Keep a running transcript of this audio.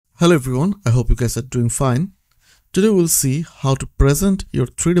Hello everyone, I hope you guys are doing fine. Today we'll see how to present your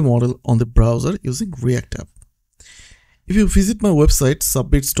 3D model on the browser using React app. If you visit my website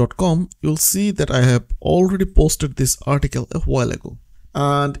subbits.com, you'll see that I have already posted this article a while ago.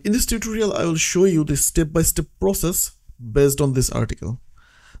 And in this tutorial, I will show you the step-by-step process based on this article.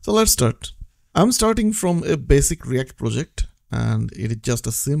 So let's start. I'm starting from a basic React project, and it is just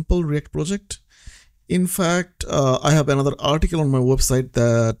a simple React project. In fact, I have another article on my website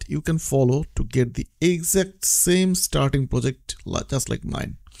that you can follow to get the exact same starting project just like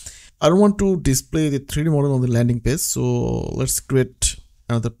mine. I don't want to display the 3D model on the landing page, so let's create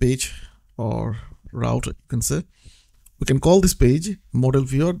another page or route, you can say. We can call this page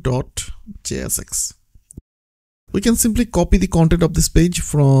modelviewer.jsx. We can simply copy the content of this page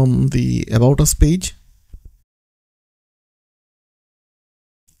from the About Us page.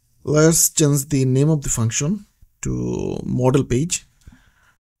 Let's change the name of the function to model page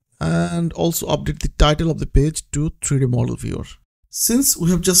and also update the title of the page to 3D model viewer. Since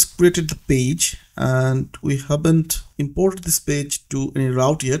we have just created the page and we haven't imported this page to any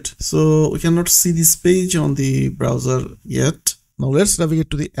route yet, so we cannot see this page on the browser yet. Now let's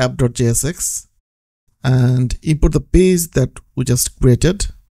navigate to the app.jsx and import the page that we just created.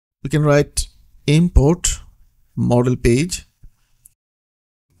 We can write import model page,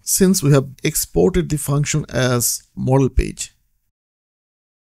 since we have exported the function as model page.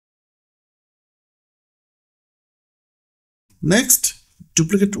 Next,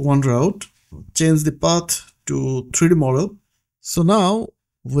 duplicate one route, change the path to 3D model. So now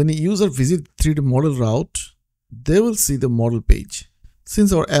when a user visits 3D model route, they will see the model page.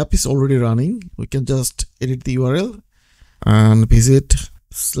 Since our app is already running, we can just edit the URL and visit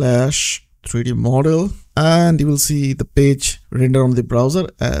 /3D model, and you will see the page render on the browser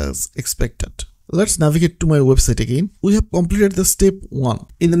as expected. Let's navigate to my website again. We have completed the step 1.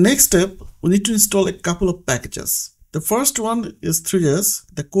 In the next step, we need to install a couple of packages. The first one is 3JS,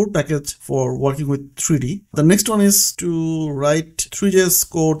 the core package for working with 3D. The next one is to write 3JS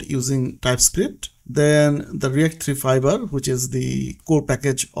code using TypeScript. Then the React 3 Fiber, which is the core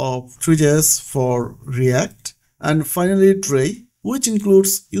package of 3JS for React. And finally, Tray, which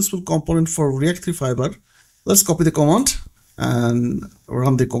includes useful component for React 3 Fiber. Let's copy the command and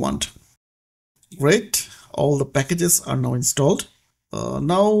run the command. Great, all the packages are now installed.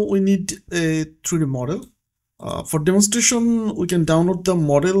 Now we need a 3D model. For demonstration, we can download the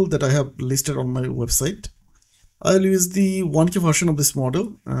model that I have listed on my website. I'll use the 1K version of this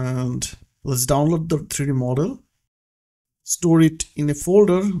model, and let's download the 3D model, store it in a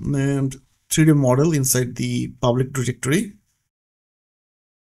folder named 3D model inside the public directory.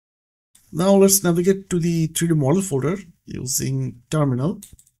 Now let's navigate to the 3D model folder using terminal.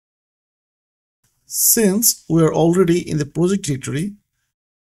 Since we are already in the project directory,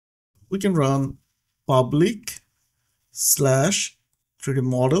 we can run public/3D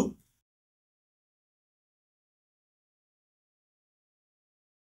model.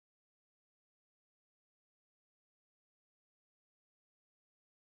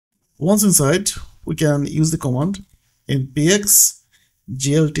 Once inside, we can use the command npx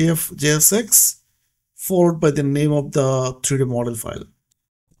gltfjsx followed by the name of the 3D model file.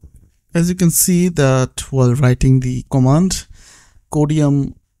 As you can see that while writing the command,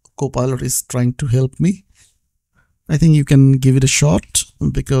 Codium Copilot is trying to help me. I think you can give it a shot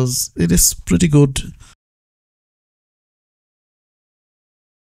because it is pretty good.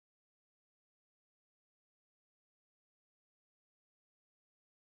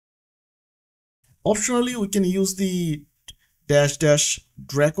 Optionally, we can use the --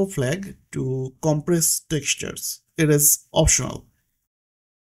 Draco flag to compress textures. It is optional.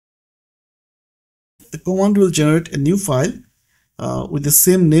 The command will generate a new file with the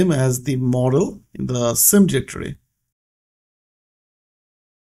same name as the model in the same directory.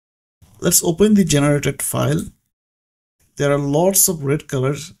 Let's open the generated file. There are lots of red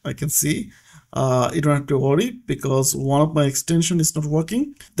colors I can see. You don't have to worry because one of my extension is not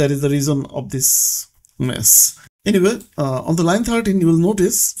working. That is the reason of this mess. Anyway, on the line 13, you will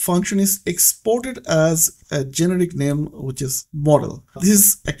notice function is exported as a generic name, which is model. This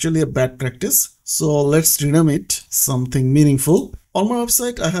is actually a bad practice. So let's rename it something meaningful. On my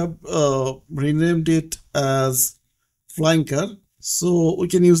website, I have renamed it as flying car. So we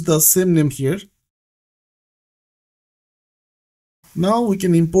can use the same name here. Now we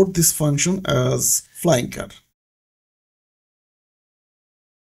can import this function as flying car.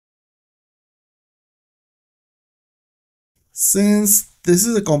 Since this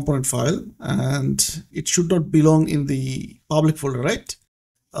is a component file and it should not belong in the public folder, right?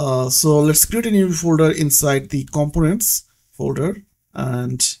 So let's create a new folder inside the components folder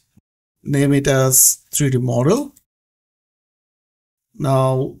and name it as 3D model.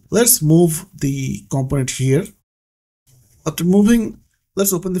 Now let's move the component here. After moving,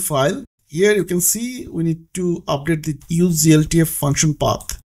 let's open the file. Here you can see we need to update the use GLTF function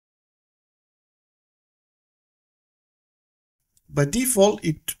path. By default,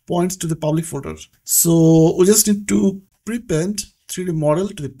 it points to the public folder. So we just need to prepend 3D model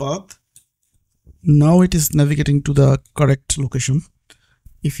to the path. Now it is navigating to the correct location.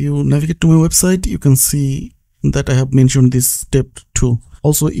 If you navigate to my website, you can see that I have mentioned this step 2.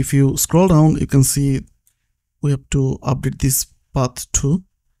 Also, if you scroll down, you can see we have to update this path too.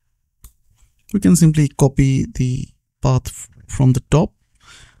 We can simply copy the path from the top,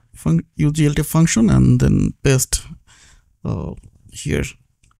 use GLTF function, and then paste here.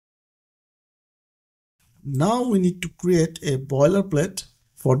 Now we need to create a boilerplate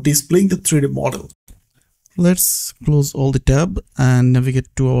for displaying the 3D model. Let's close all the tab and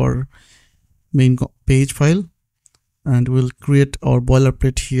navigate to our main page file, and we'll create our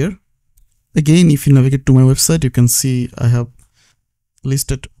boilerplate here. Again, if you navigate to my website, you can see I have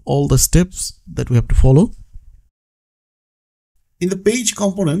listed all the steps that we have to follow. In the page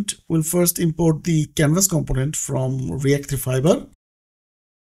component, we'll first import the canvas component from React 3 Fiber.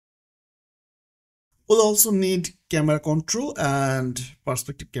 We'll also need camera control and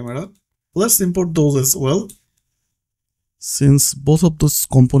perspective camera. Let's import those as well. Since both of those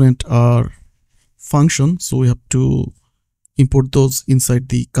components are functions, so we have to import those inside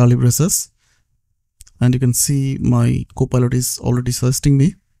the curly braces. And you can see my copilot is already suggesting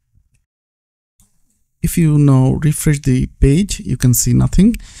me. If you now refresh the page, you can see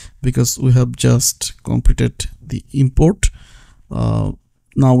nothing because we have just completed the import.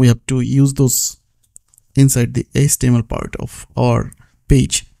 Now we have to use those inside the HTML part of our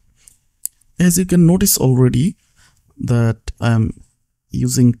page. As you can notice already that I am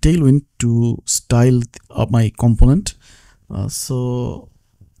using Tailwind to style my component. So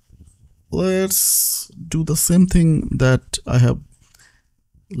let's do the same thing that I have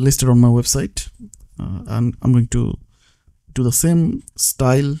listed on my website. And I'm going to do the same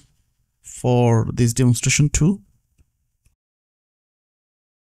style for this demonstration too.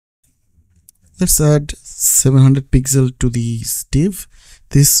 Let's add 700 pixel to the div.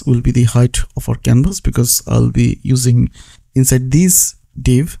 This will be the height of our canvas because I'll be using inside this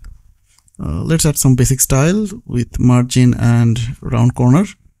div. Let's add some basic style with margin and round corner.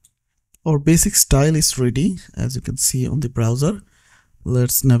 Our basic style is ready, as you can see on the browser.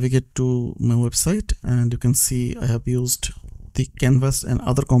 Let's navigate to my website, and you can see I have used the canvas and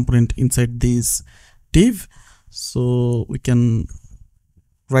other component inside this div. So we can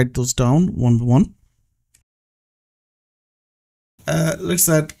write those down one by one. Let's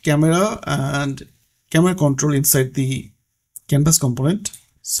add camera and camera control inside the canvas component.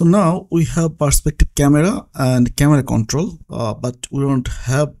 So now we have perspective camera and camera control, but we don't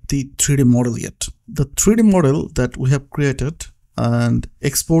have the 3D model yet. The 3D model that we have created and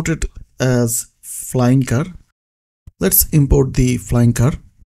exported as flying car. Let's import the flying car.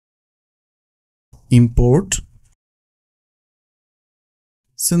 Import.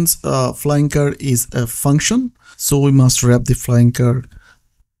 Since flying car is a function, so we must wrap the flying car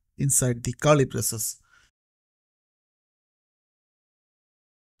inside the curly braces.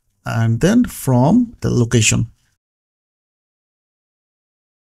 And then from the location.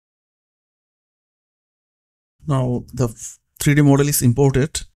 Now the 3D model is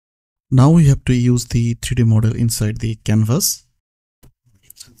imported. Now we have to use the 3D model inside the canvas.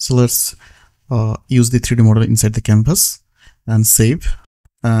 So let's use the 3D model inside the canvas and save.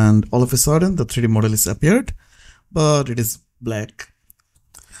 And all of a sudden the 3D model is appeared, but it is black.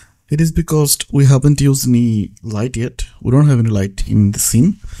 It is because we haven't used any light yet. We don't have any light in the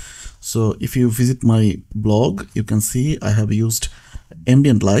scene. So if you visit my blog, you can see I have used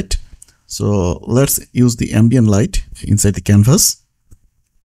ambient light. So let's use the ambient light inside the canvas.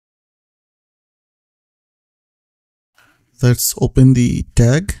 Let's open the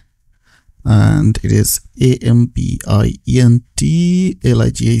tag, and it is AMBIENT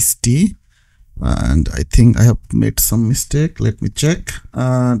and I think I have made some mistake. Let me check.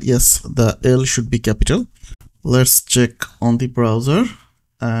 And yes, the L should be capital. Let's check on the browser,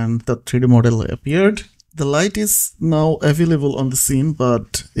 and the 3D model appeared. The light is now available on the scene,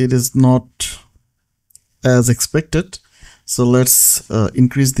 but it is not as expected. So let's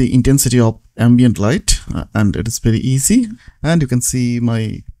increase the intensity of ambient light, and it is very easy. And you can see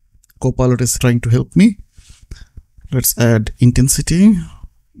my copilot is trying to help me. Let's add intensity.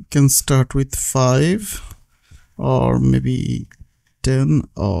 You can start with 5 or maybe 10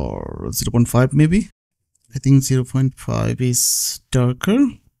 or 0.5 maybe. I think 0.5 is darker.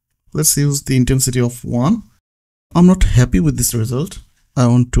 Let's use the intensity of 1. I'm not happy with this result. I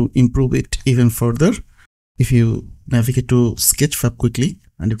want to improve it even further. If you navigate to Sketchfab quickly,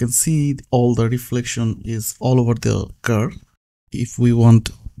 and you can see all the reflection is all over the car. If we want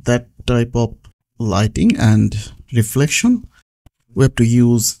that type of lighting and reflection, we have to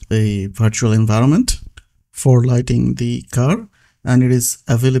use a virtual environment for lighting the car, and it is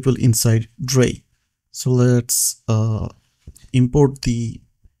available inside Dray. So let's import the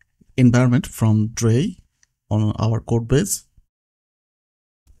environment from Dray on our code base.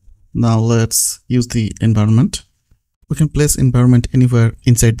 Now let's use the environment. We can place environment anywhere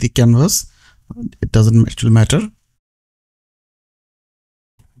inside the canvas. It doesn't actually matter.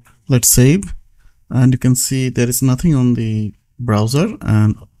 Let's save, and you can see there is nothing on the browser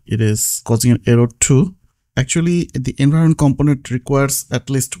and it is causing an error too. Actually, the environment component requires at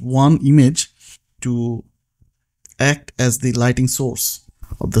least one image to act as the lighting source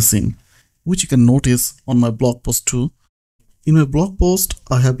of the scene, which you can notice on my blog post too. In my blog post,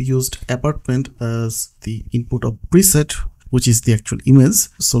 I have used apartment as the input of preset, which is the actual image.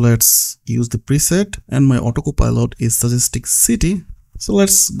 So let's use the preset, and my autocopilot is suggesting city. So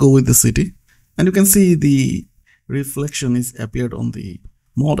let's go with the city, and you can see the reflection is appeared on the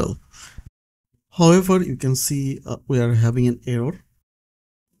model. However, you can see we are having an error.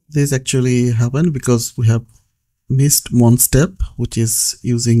 This actually happened because we have missed one step, which is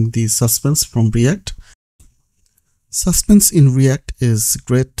using the suspense from React. Suspense in React is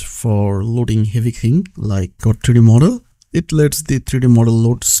great for loading heavy thing like our 3D model. It lets the 3D model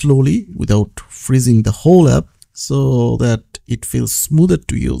load slowly without freezing the whole app so that it feels smoother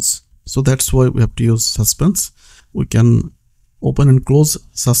to use. So that's why we have to use suspense. We can open and close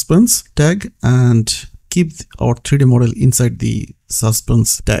suspense tag and keep our 3D model inside the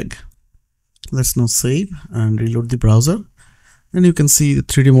suspense tag. Let's now save and reload the browser, and you can see the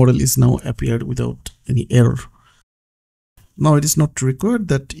 3D model is now appeared without any error. Now it is not required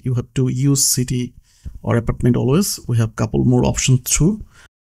that you have to use city or apartment always. We have couple more options too.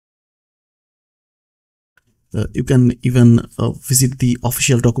 You can even visit the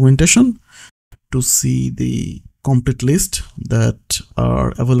official documentation to see the complete list that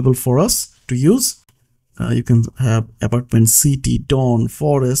are available for us to use. You can have apartment, city, dawn,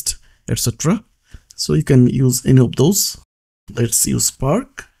 forest, etc. So you can use any of those. Let's use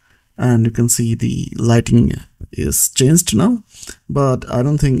park, and you can see the lighting is changed now, but I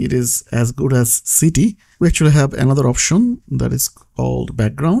don't think it is as good as city. We actually have another option that is called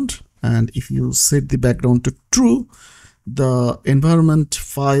background, and if you set the background to true, the environment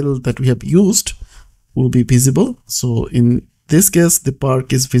file that we have used will be visible. So in this case, the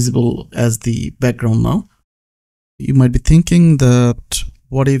park is visible as the background now. You might be thinking that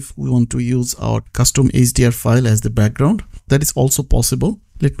what if we want to use our custom HDR file as the background? That is also possible.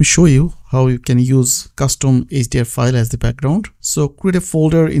 Let me show you how you can use custom HDR file as the background. So create a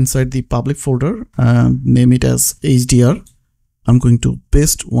folder inside the public folder and name it as HDR. I'm going to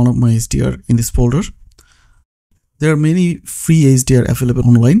paste one of my HDR in this folder. There are many free HDR available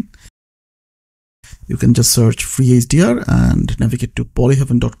online. You can just search free HDR and navigate to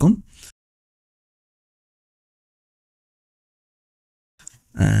polyheaven.com.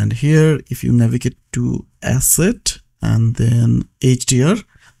 And here, if you navigate to asset and then HDR,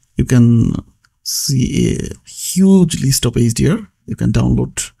 you can see a huge list of HDR. You can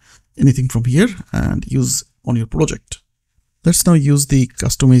download anything from here and use on your project. Let's now use the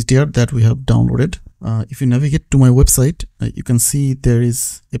custom HDR that we have downloaded. If you navigate to my website, you can see there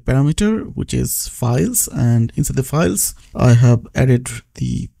is a parameter which is files, and inside the files I have added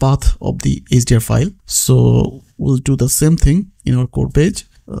the path of the HDR file. So we'll do the same thing in our code page.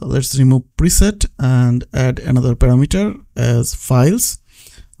 Let's remove preset and add another parameter as files.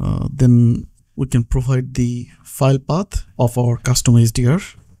 Then we can provide the file path of our custom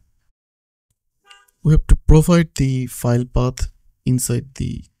HDR. We have to provide the file path inside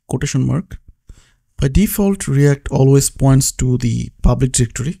the quotation mark. By default, React always points to the public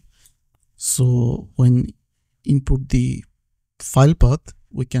directory. So when input the file path,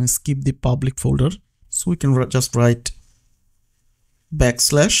 we can skip the public folder. So we can just write \,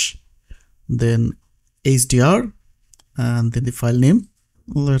 then HDR, and then the file name.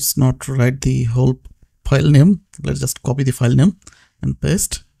 Let's not write the whole file name. Let's just copy the file name and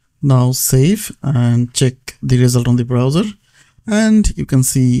paste. Now save and check the result on the browser, and you can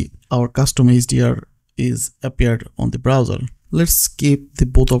see our custom HDR is appeared on the browser. Let's keep the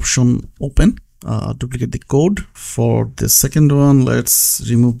both option open. Duplicate the code. For the second one, let's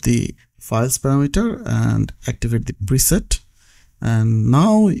remove the files parameter and activate the preset. And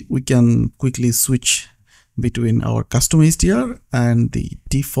now we can quickly switch between our custom HDR and the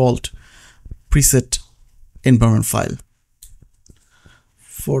default preset environment file.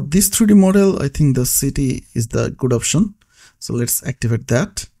 For this 3D model, I think the city is the good option. So let's activate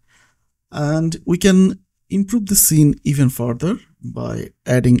that. And we can improve the scene even further by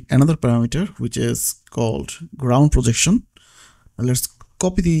adding another parameter, which is called ground projection. And let's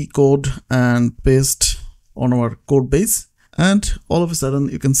copy the code and paste on our code base. And all of a sudden,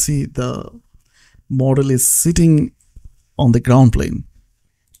 you can see the model is sitting on the ground plane.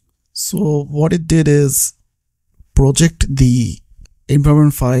 So what it did is project the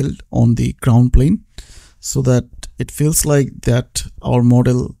environment file on the ground plane so that it feels like that our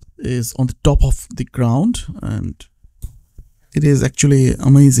model is on the top of the ground. And it is actually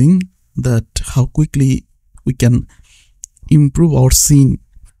amazing that how quickly we can improve our scene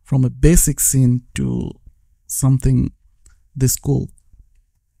from a basic scene to something this cool.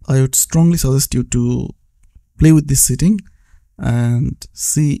 I would strongly suggest you to play with this setting and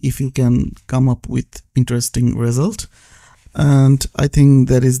see if you can come up with interesting result. And I think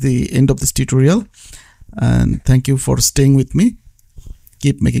that is the end of this tutorial. And thank you for staying with me.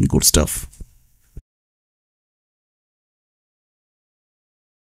 Keep making good stuff.